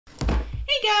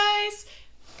Hey guys!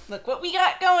 Look what we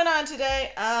got going on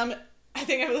today. I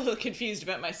think I'm a little confused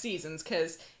about my seasons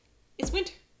because it's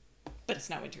winter. But it's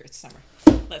not winter, it's summer.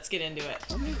 Let's get into it.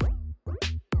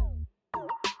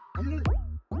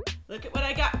 Look at what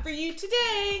I got for you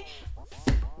today.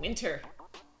 Winter.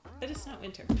 But it's not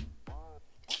winter.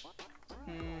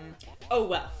 Oh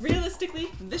well, realistically,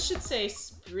 this should say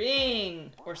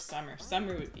spring or summer.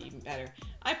 Summer would be even better.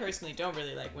 I personally don't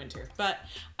really like winter, but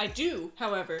I do,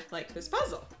 however, like this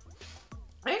puzzle.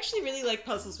 I actually really like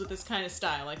puzzles with this kind of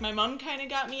style. Like, my mom kind of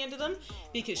got me into them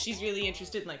because she's really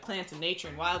interested in like plants and nature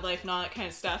and wildlife and all that kind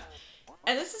of stuff.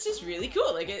 And this is just really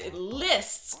cool. Like, it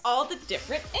lists all the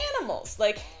different animals.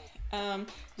 Like,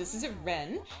 this is a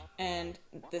wren, and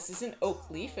this is an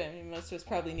oak leaf. I mean, most of us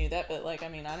probably knew that, but like, I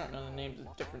mean, I don't know the names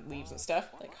of different leaves and stuff.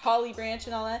 Like holly branch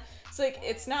and all that. It's like,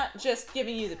 it's not just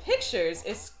giving you the pictures,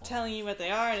 it's telling you what they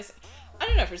are, and it's, I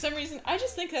don't know, for some reason, I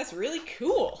just think that's really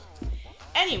cool.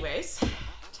 Anyways,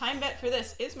 time bet for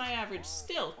this is my average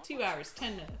still 2 hours,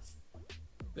 10 minutes.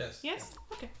 Yes. Yes?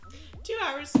 Okay. 2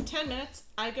 hours, 10 minutes,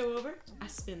 I go over, I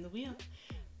spin the wheel.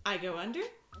 I go under,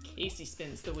 Casey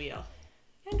spins the wheel.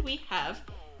 And we have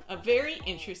a very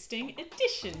interesting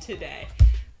addition today.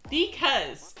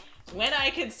 Because when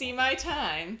I can see my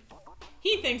time,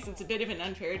 he thinks it's a bit of an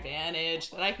unfair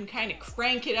advantage, that I can kind of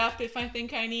crank it up if I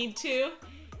think I need to.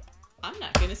 I'm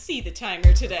not going to see the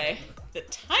timer today. The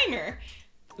timer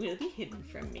will be hidden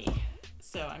from me.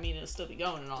 So, I mean, it'll still be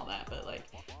going and all that, but like,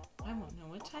 I won't know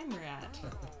what time we're at.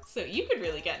 So you could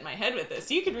really get in my head with this.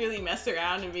 You could really mess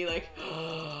around and be like,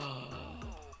 oh.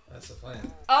 That's the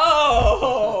plan.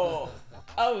 Oh!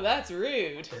 Oh, that's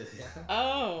rude. Yeah.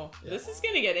 Oh, Yeah. This is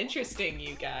gonna get interesting,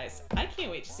 you guys. I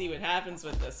can't wait to see what happens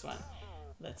with this one.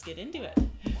 Let's get into it.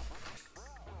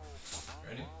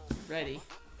 Ready? Ready.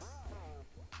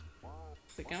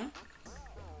 Is it going?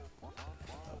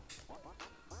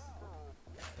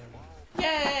 There we go.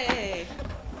 Yay!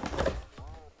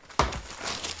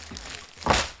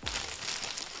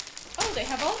 Oh, they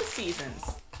have all the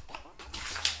seasons.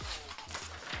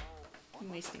 I'm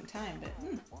wasting time, but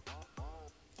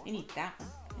I need that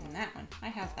one and that one. I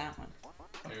have that one.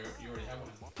 Oh, you already have one.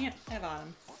 Yep, I have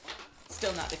autumn.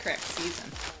 Still not the correct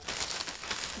season.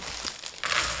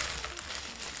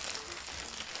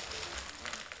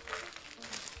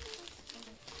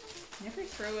 Never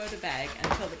throw out a bag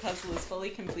until the puzzle is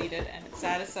fully completed and it's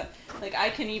satisfied. Like,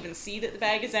 I can even see that the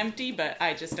bag is empty, but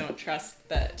I just don't trust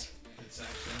that.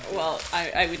 Well,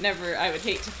 I would never, I would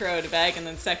hate to throw out a bag and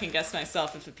then second guess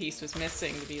myself if a piece was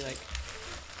missing to be like,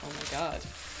 oh my god,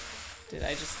 did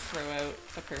I just throw out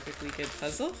a perfectly good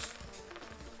puzzle?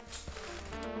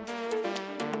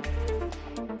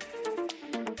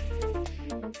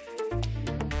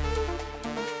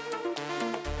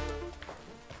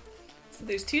 So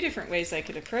there's two different ways I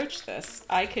could approach this.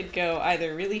 I could go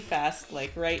either really fast,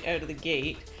 like right out of the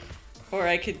gate, or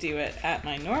I could do it at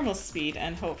my normal speed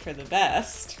and hope for the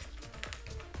best.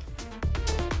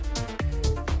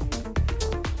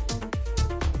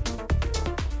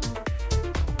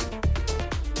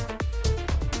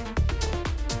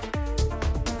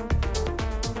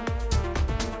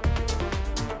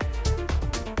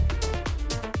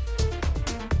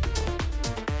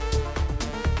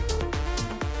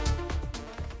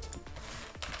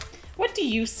 What do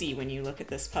you see when you look at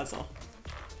this puzzle?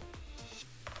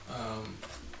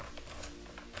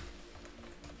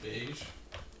 Beige.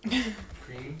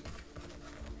 Cream.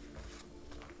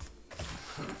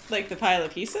 Like the pile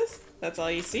of pieces? That's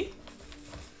all you see?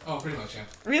 Oh, pretty much, yeah.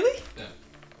 Really? Yeah.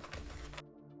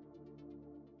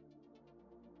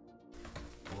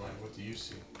 Why? What do you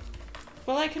see?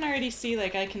 Well, I can already see,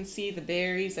 like, I can see the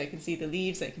berries, I can see the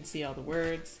leaves, I can see all the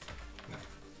words. No.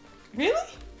 Really?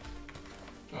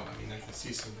 Oh, I mean, I can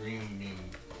see some green mean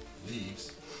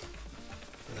leaves.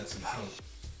 But that's about,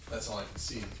 that's all I can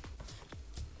see.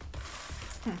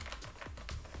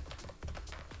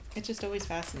 It just always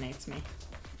fascinates me.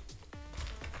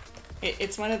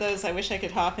 It's one of those, I wish I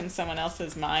could hop in someone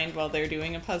else's mind while they're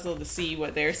doing a puzzle to see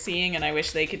what they're seeing, and I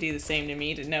wish they could do the same to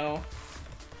me to know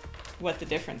what the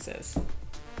difference is.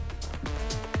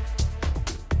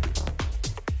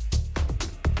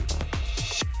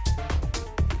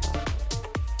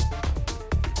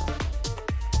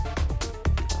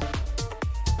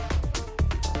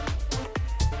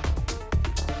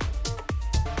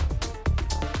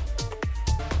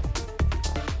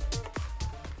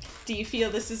 Do you feel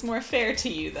this is more fair to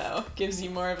you, though? Gives you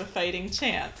more of a fighting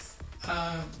chance?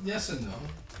 Yes and no.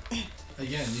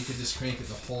 Again, you could just crank it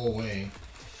the whole way,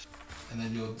 and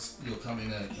then you'll come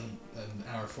in at an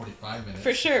hour 45 minutes.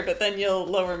 For sure, but then you'll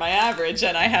lower my average,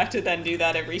 and I have to then do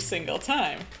that every single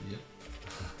time. Yep.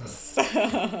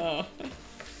 So,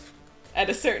 at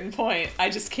a certain point, I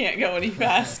just can't go any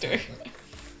faster.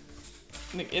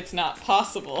 It's not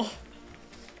possible.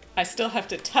 I still have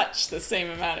to touch the same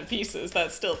amount of pieces.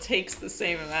 That still takes the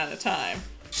same amount of time.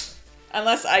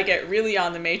 Unless I get really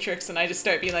on the matrix and I just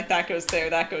start being like, that goes there,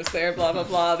 blah, blah,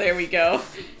 blah, there we go.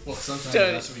 Well, sometimes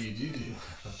that's what you do.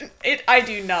 I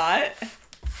do not.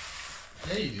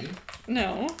 Yeah, you do.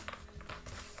 No.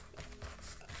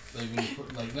 Like, when you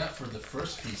put, like, not for the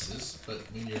first pieces, but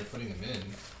when you're putting them in.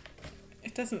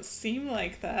 It doesn't seem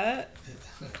like that.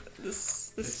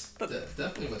 It's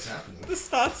definitely what's happening. The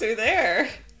spots are there.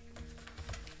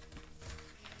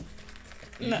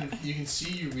 You can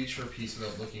see you reach for a piece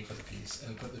without looking for the piece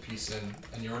and put the piece in,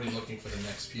 and you're already looking for the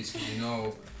next piece because you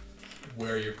know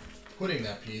where you're putting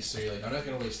that piece. So you're like, I'm not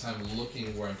going to waste time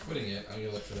looking where I'm putting it. I'm going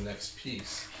to look for the next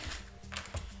piece.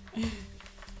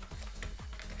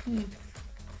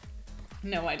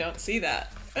 No, I don't see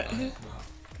that. Well,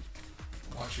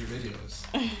 watch your videos.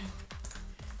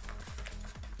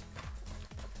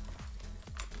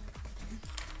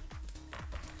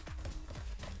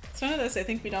 It's one of those, I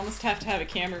think we'd almost have to have a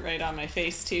camera right on my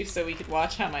face too so we could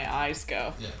watch how my eyes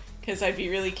go. Yeah. Because I'd be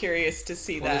really curious to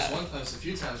see that. There's a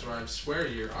few times where I swear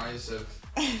your eyes have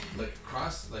like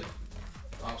crossed, like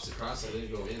opposite cross. I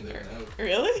didn't go in there and out.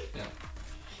 Really? Yeah.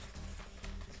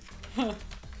 Huh.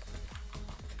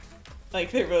 Like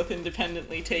they're both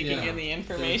independently taking in the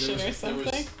information or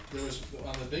something? There was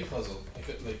on the big puzzle, I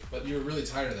could, like, but you were really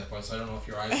tired at that point, so I don't know if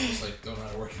your eyes just like don't know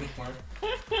how to work anymore.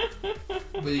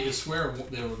 But you could swear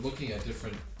they were looking at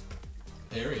different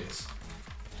areas.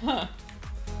 Huh.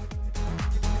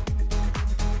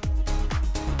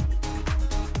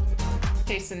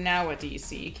 Okay, so now what do you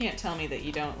see? You can't tell me that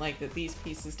you don't like that these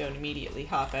pieces don't immediately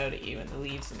hop out at you and the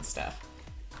leaves and stuff.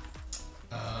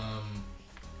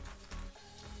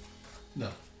 No.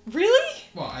 Really?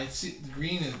 Well, I see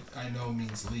green. I know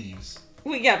means leaves.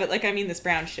 Well, yeah, but like I mean this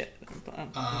brown shit.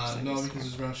 No, because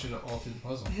there's brown shit all through the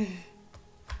puzzle.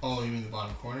 Oh, you mean the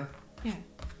bottom corner? Yeah,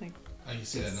 like. I can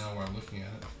see that now where I'm looking at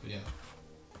it, but yeah.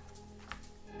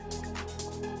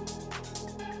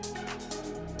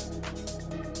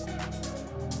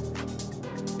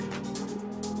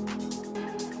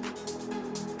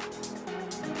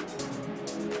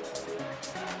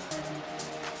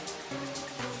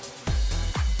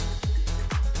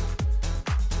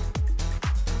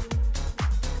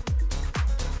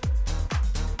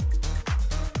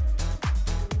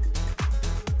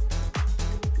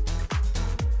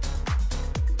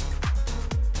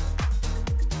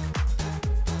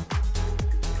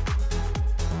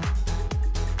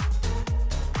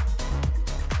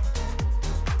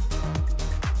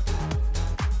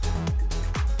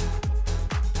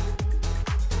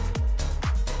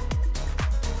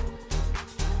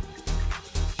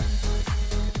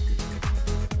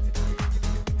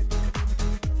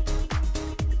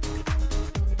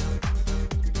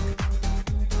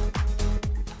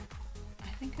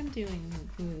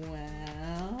 Doing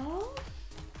well.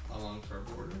 How long for a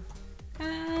border?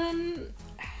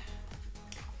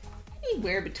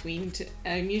 Anywhere between.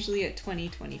 I'm usually at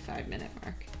 20-25 minute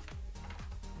mark.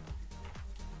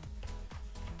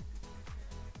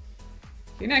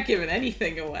 You're not giving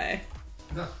anything away.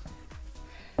 No.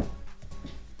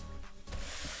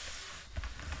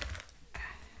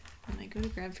 When I go to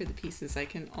grab for the pieces, I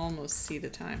can almost see the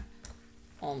time.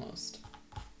 Almost.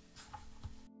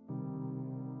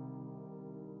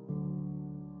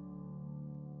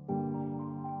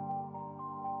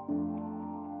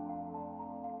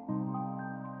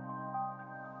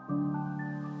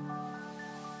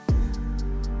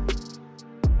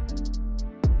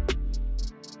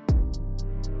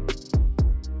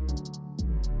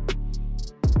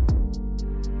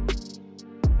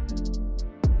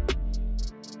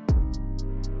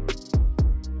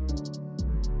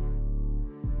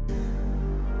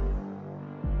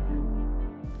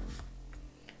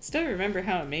 Still remember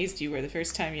how amazed you were the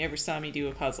first time you ever saw me do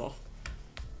a puzzle.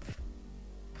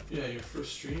 Yeah, your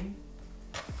first stream.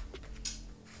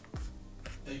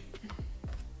 Like,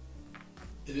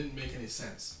 it didn't make any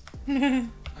sense.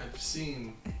 I've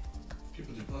seen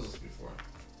people do puzzles before,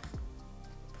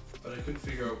 but I couldn't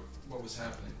figure out what was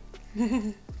happening.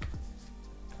 And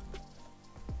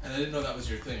I didn't know that was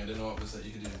your thing. I didn't know it was that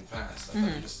you could do them fast. I thought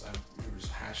you were just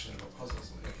passionate about puzzles.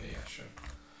 I'm like, okay, yeah, sure.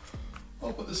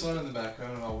 I'll put this on in the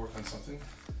background and I'll work on something.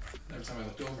 And every time I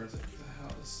looked over, it's like, what the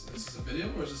hell? This is a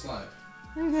video or is this live?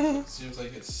 It seems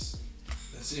like it's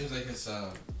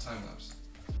time lapse.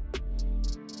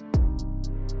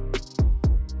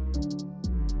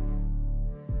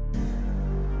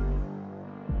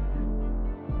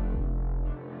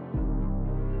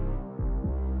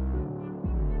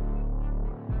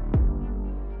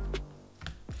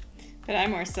 But I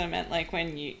more so meant like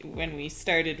when we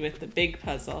started with the big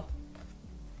puzzle.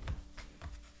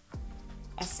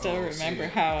 I still remember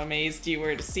how amazed you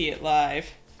were to see it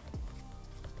live.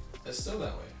 It's still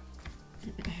that way.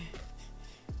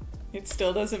 It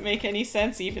still doesn't make any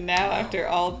sense even now after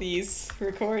all these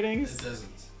recordings. It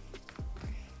doesn't.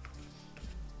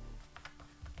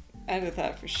 I'd have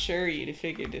thought for sure you'd have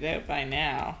figured it out by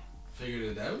now.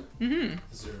 Figured it out? Mm-hmm.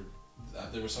 Is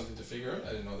there was something to figure out?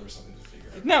 I didn't know there was something to figure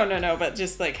out. No, but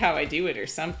just like how I do it or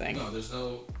something. No, there's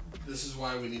no... This is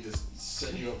why we need to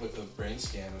set you up with a brain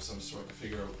scan of some sort to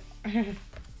figure out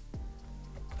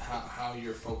how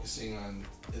you're focusing on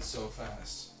it so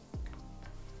fast.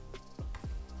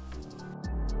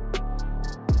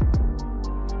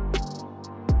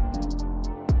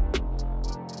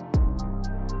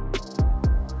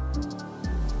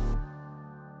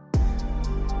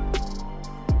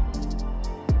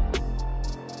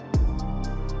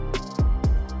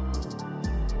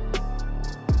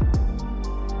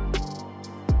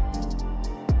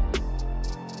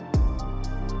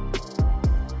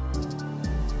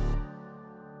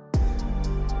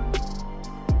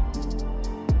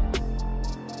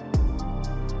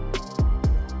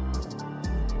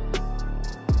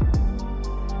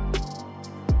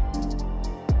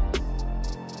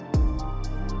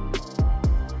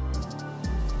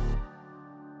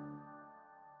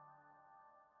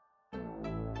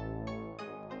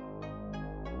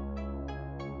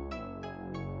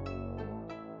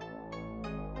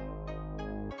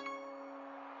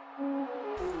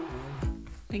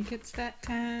 Think it's that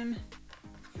time.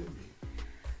 Could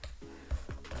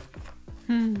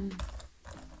be.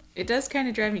 It does kind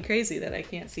of drive me crazy that I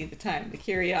can't see the time. The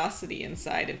curiosity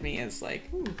inside of me is like,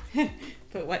 ooh,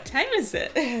 but what time is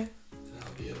it? And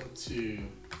I'll be able to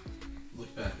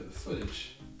look back at the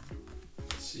footage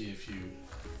and see if you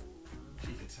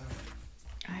peek at time.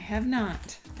 I have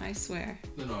not, I swear.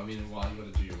 No, I mean while you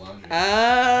gotta do your laundry.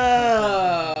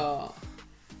 Oh.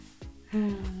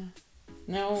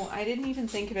 No, I didn't even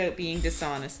think about being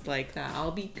dishonest like that.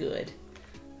 I'll be good.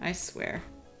 I swear.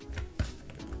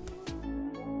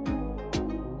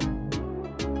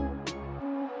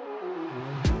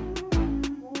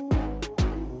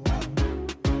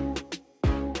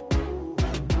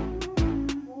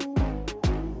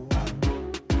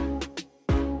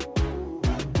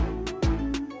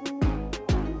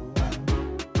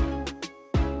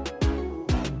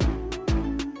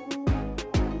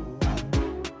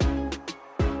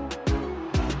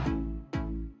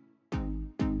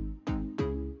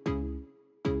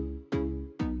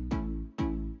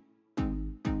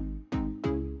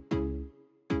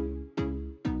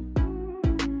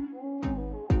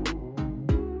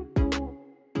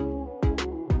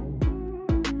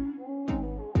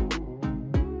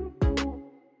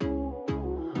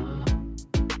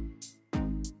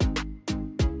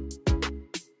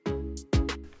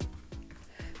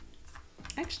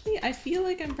 Actually, I feel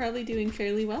like I'm probably doing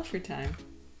fairly well for time.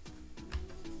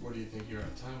 What do you think you're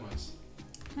at time-wise?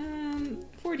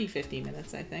 40, 50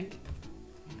 minutes, I think.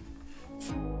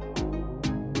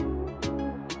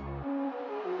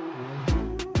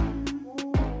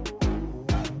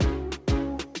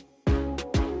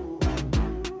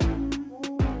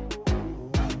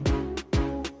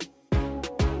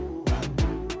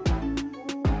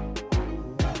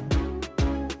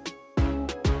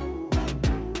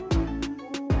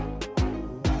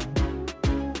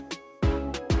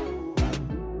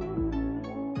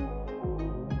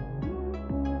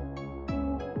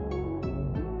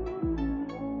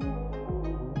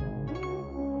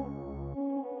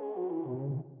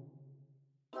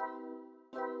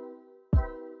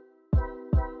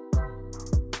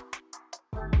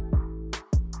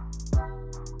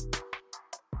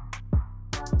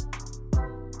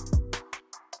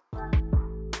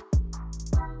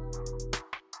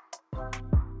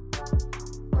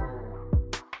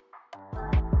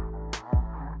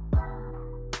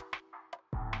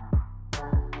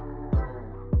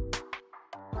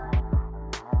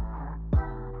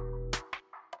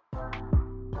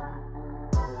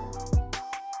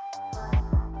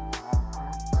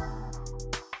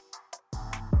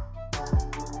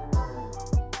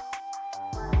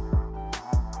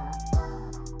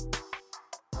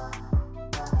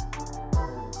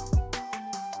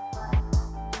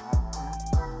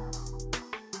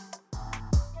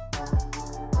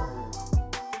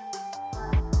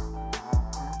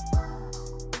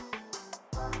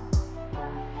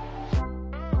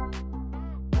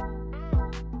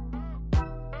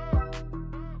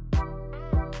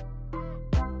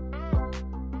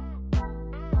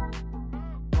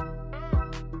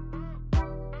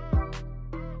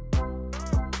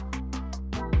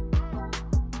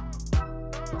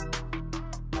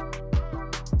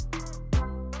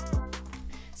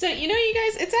 So, you know, you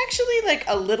guys, it's actually like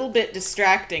a little bit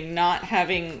distracting not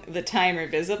having the timer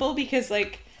visible because,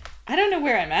 like, I don't know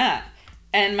where I'm at.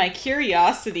 And my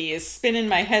curiosity is spinning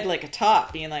my head like a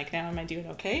top, being like, now, am I doing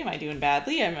okay? Am I doing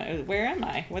badly? Where am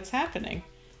I? What's happening?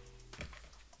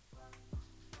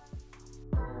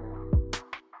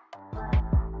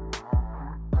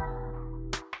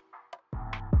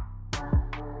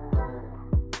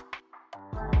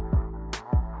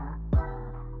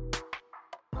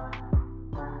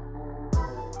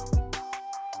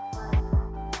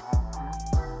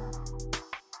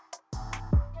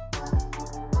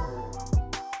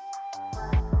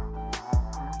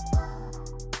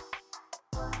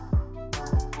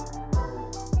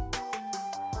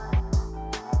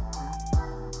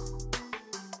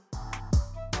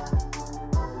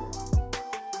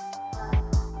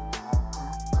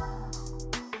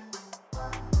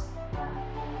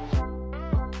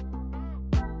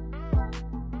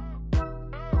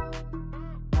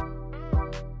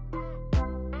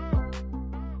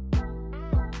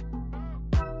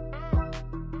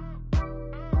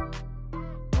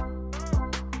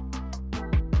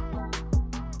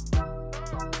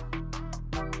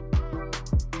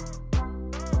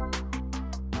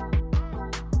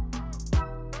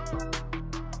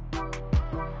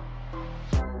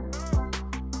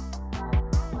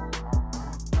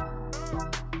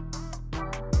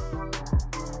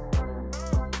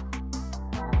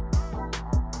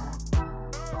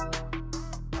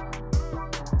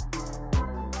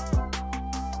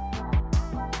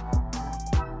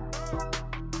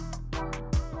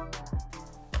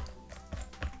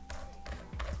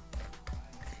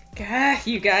 Gah,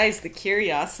 you guys, the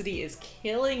curiosity is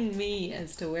killing me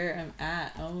as to where I'm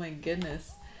at. Oh my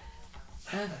goodness.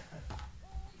 Ugh.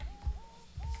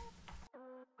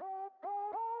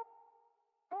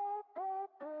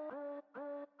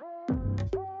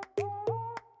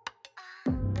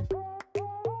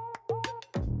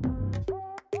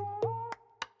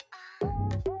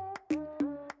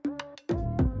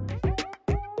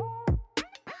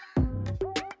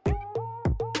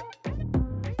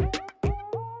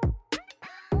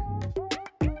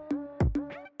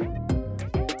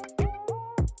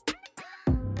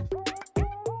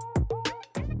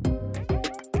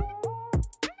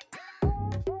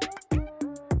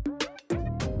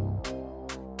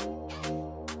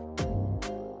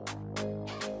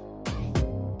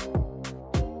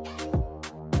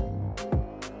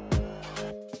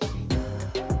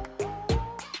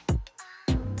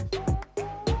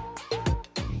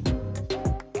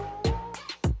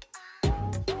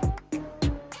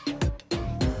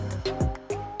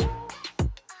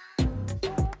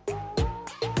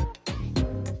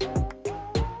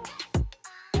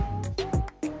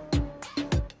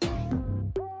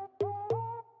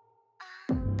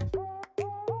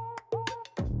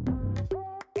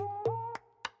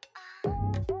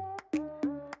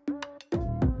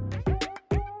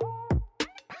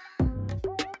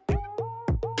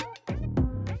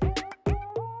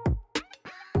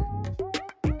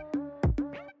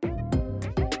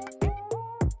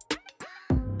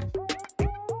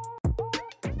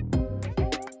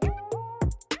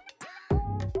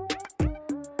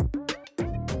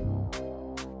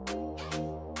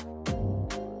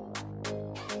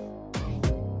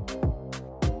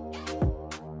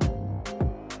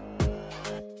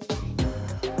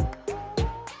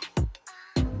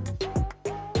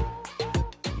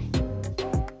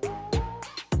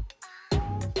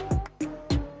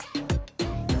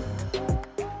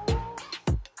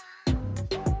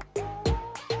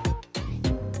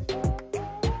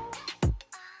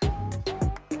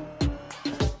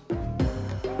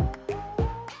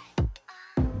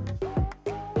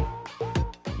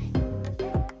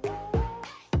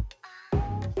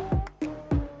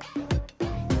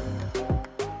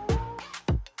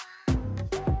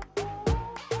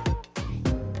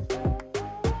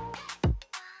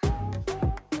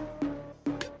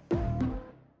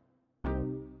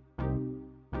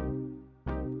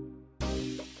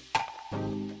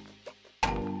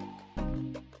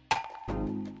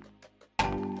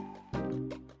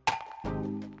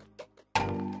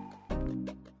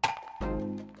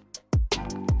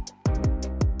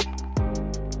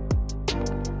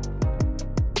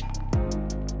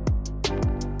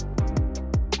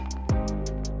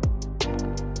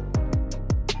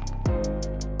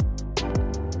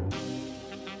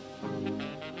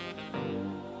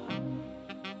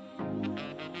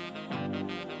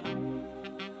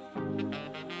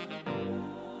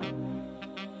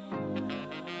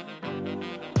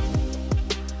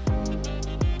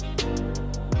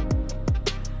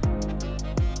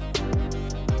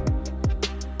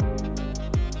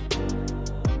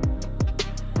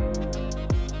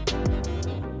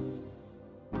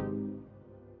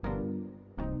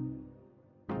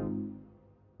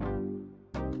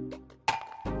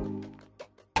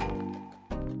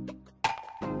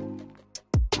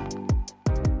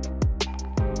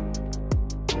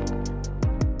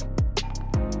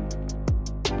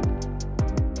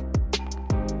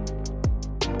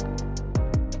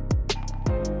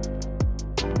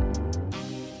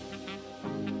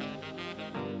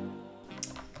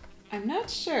 not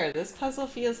sure. This puzzle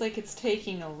feels like it's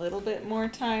taking a little bit more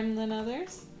time than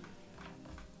others.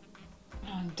 Oh,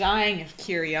 I'm dying of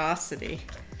curiosity.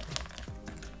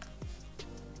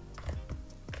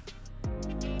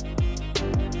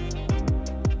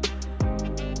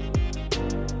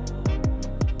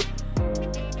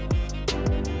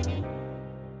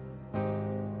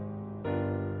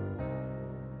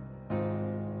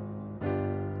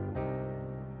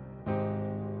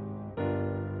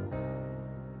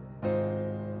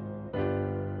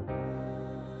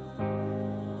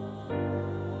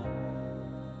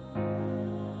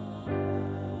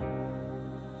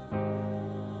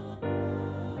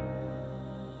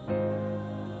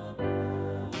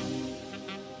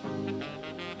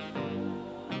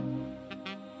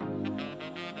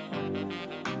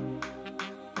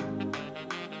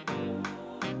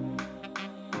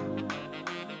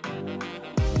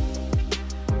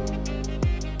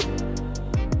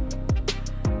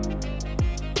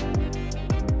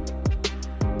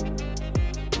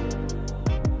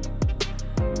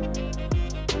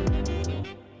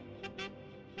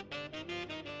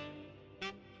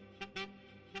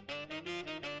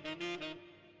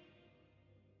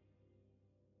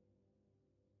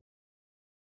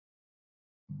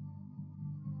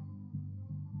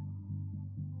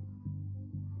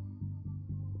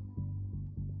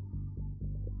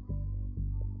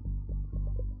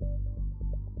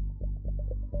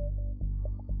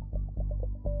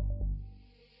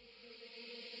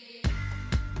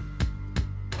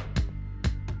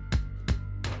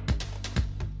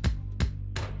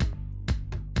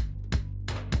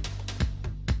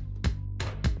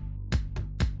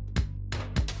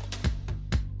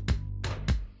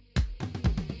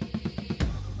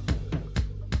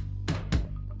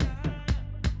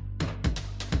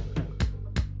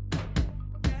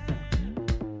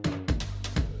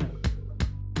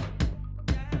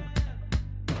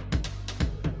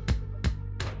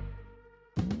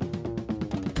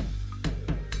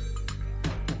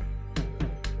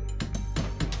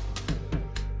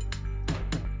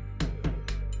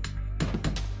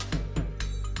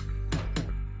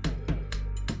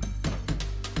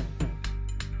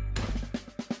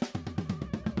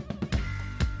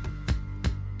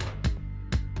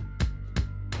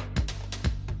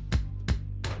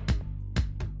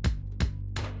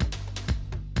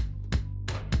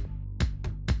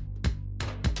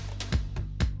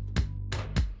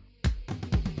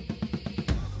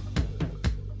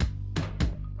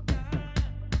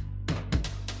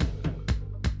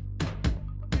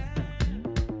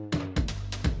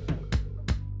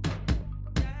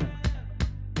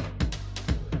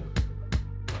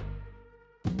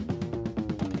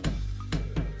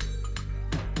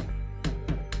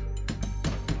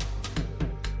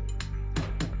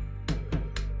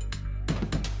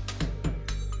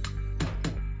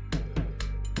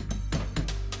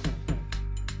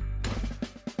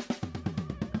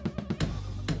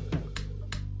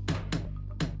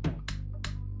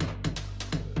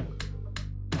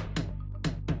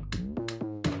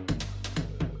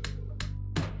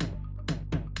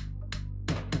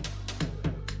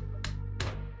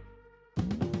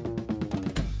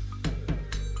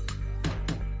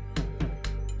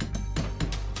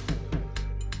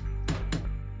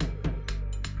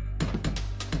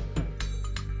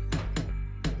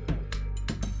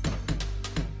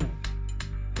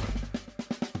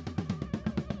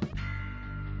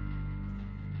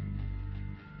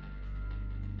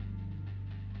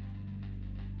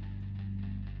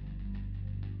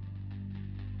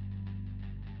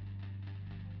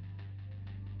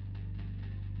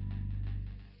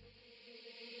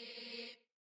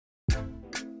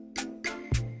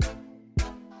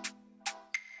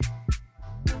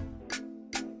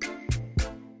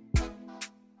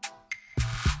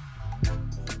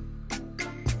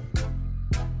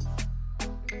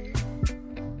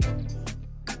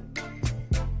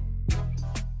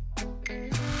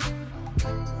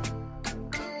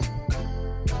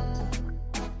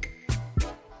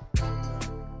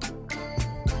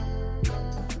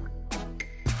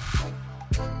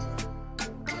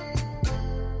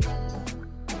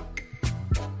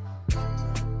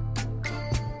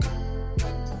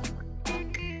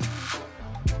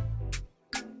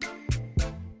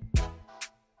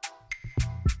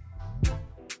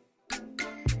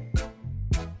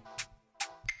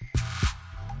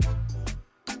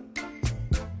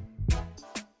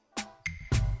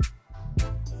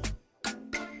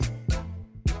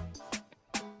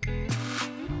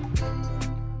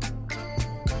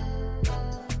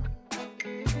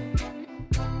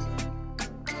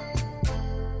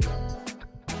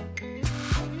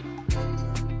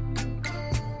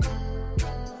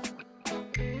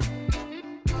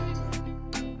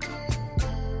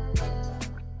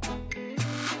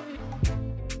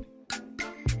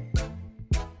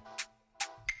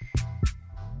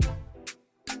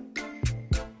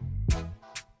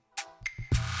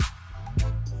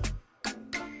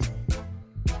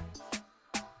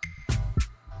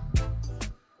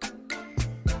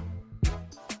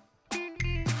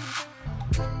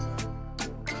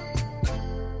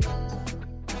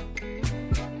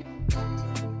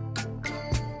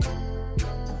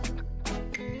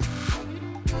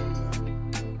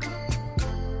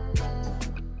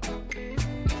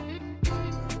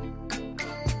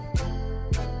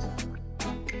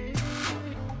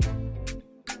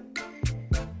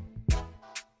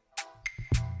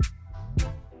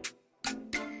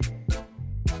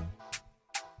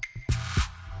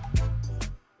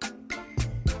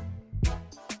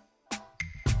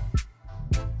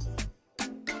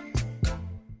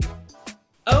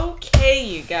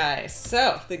 guys.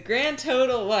 So the grand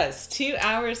total was 2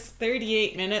 hours,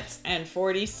 38 minutes, and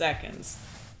 40 seconds.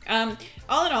 All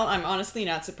in all, I'm honestly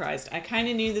not surprised. I kind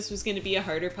of knew this was going to be a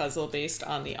harder puzzle based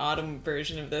on the autumn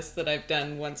version of this that I've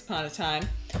done once upon a time.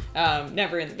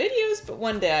 Never in the videos, but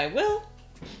one day I will.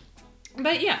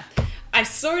 But yeah, I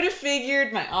sort of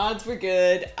figured my odds were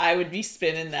good. I would be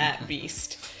spinning that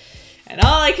beast. And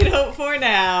all I can hope for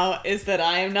now is that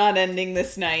I am not ending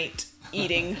this night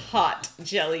eating hot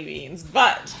jelly beans.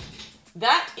 But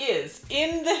that is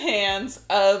in the hands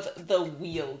of the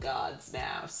wheel gods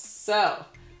now. So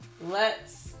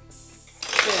let's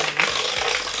spin.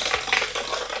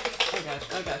 Oh god,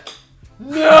 oh god.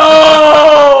 No!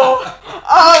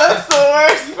 Oh, that's the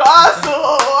worst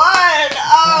possible one!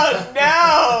 Oh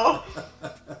no!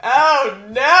 Oh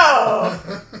no!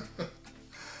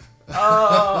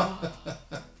 Oh.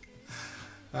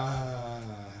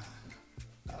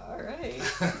 Alright.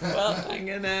 Well, I'm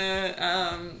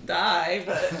gonna die,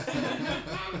 but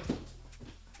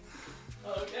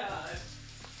oh god.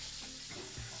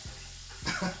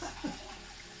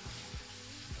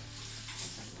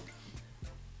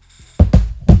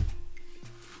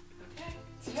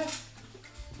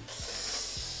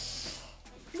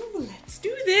 Let's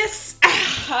do this.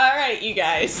 Alright, you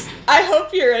guys. I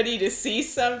hope you're ready to see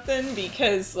something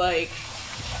because, like,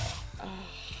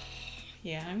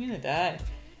 yeah, I'm gonna die.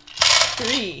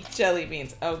 3 jelly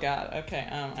beans. Oh god. Okay,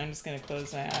 I'm just gonna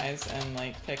close my eyes and,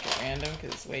 like, pick at random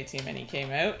because way too many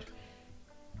came out.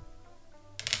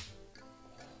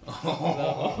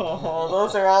 Oh,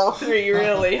 those are all 3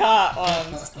 really hot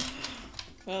ones.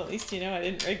 Well, at least you know I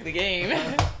didn't rig the game.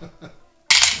 I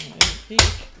didn't peek.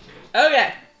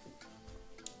 Okay.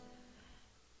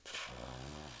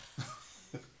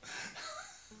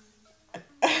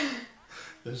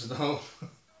 There's no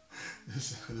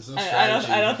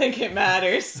strategy. I don't think it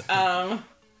matters. I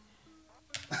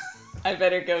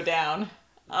better go down.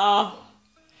 Oh.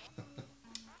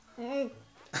 Oh,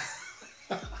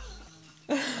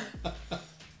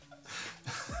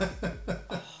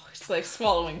 it's like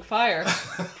swallowing fire.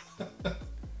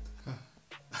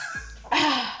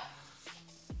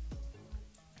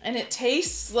 And it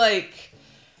tastes like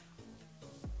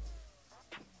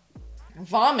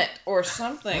vomit or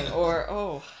something, or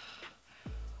oh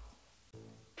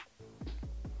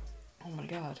my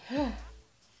god.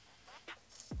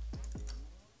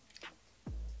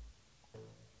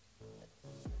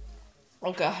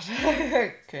 Oh god.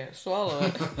 I can't swallow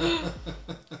it.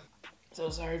 So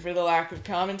sorry for the lack of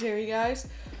commentary, guys.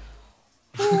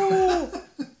 Oh,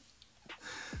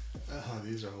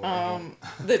 these are horrible.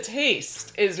 The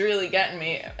taste is really getting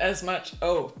me as much,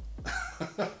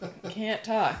 can't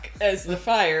talk, as the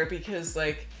fire because,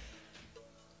 like,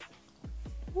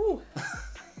 woo.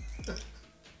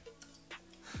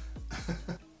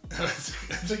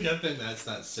 It's a good thing that's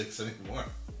not 6 anymore.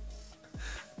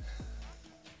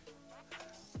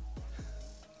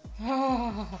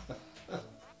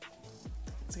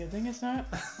 It's a good thing it's not.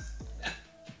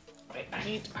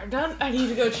 Wait, I'm done. I need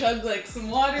to go chug, like, some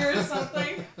water or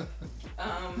something.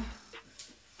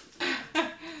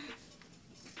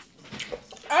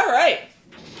 Alright.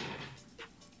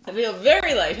 I feel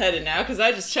very lightheaded now because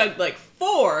I just chugged like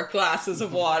 4 glasses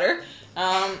of water.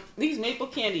 These maple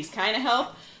candies kind of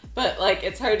help, but like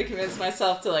it's hard to convince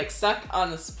myself to like suck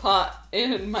on the spot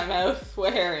in my mouth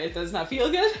where it does not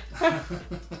feel good.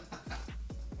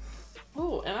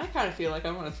 Oh, and I kind of feel like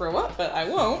I want to throw up, but I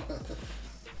won't.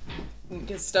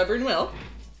 Because stubborn will.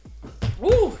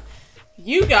 Ooh,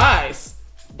 you guys.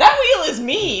 That wheel is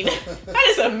mean. That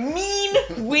is a mean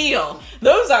wheel.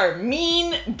 Those are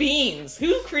mean beans.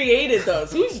 Who created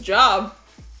those? Whose job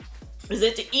is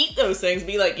it to eat those things?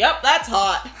 Be like, yep, that's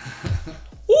hot.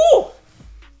 Woo!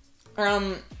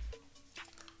 And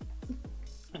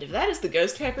if that is the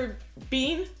ghost pepper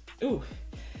bean, ooh.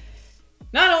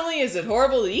 Not only is it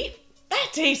horrible to eat,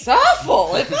 that tastes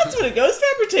awful. If that's what a ghost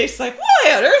pepper tastes like,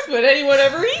 why on earth would anyone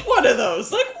ever eat one of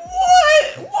those? Like,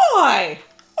 what? Why?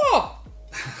 Oh.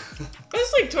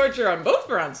 It's like torture on both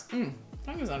fronts.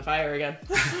 Tongue is on fire again.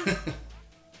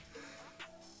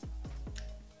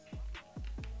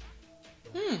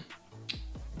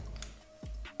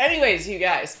 Anyways, you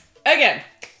guys, again,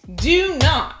 do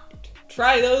not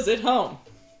try those at home.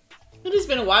 It has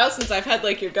been a while since I've had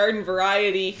like your garden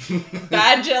variety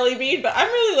bad jelly bean, but I'm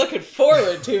really looking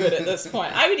forward to it at this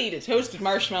point. I would eat a toasted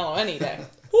marshmallow any day.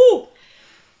 Woo!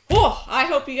 Oh, I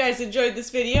hope you guys enjoyed this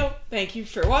video. Thank you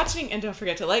for watching, and don't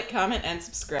forget to like, comment, and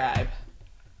subscribe.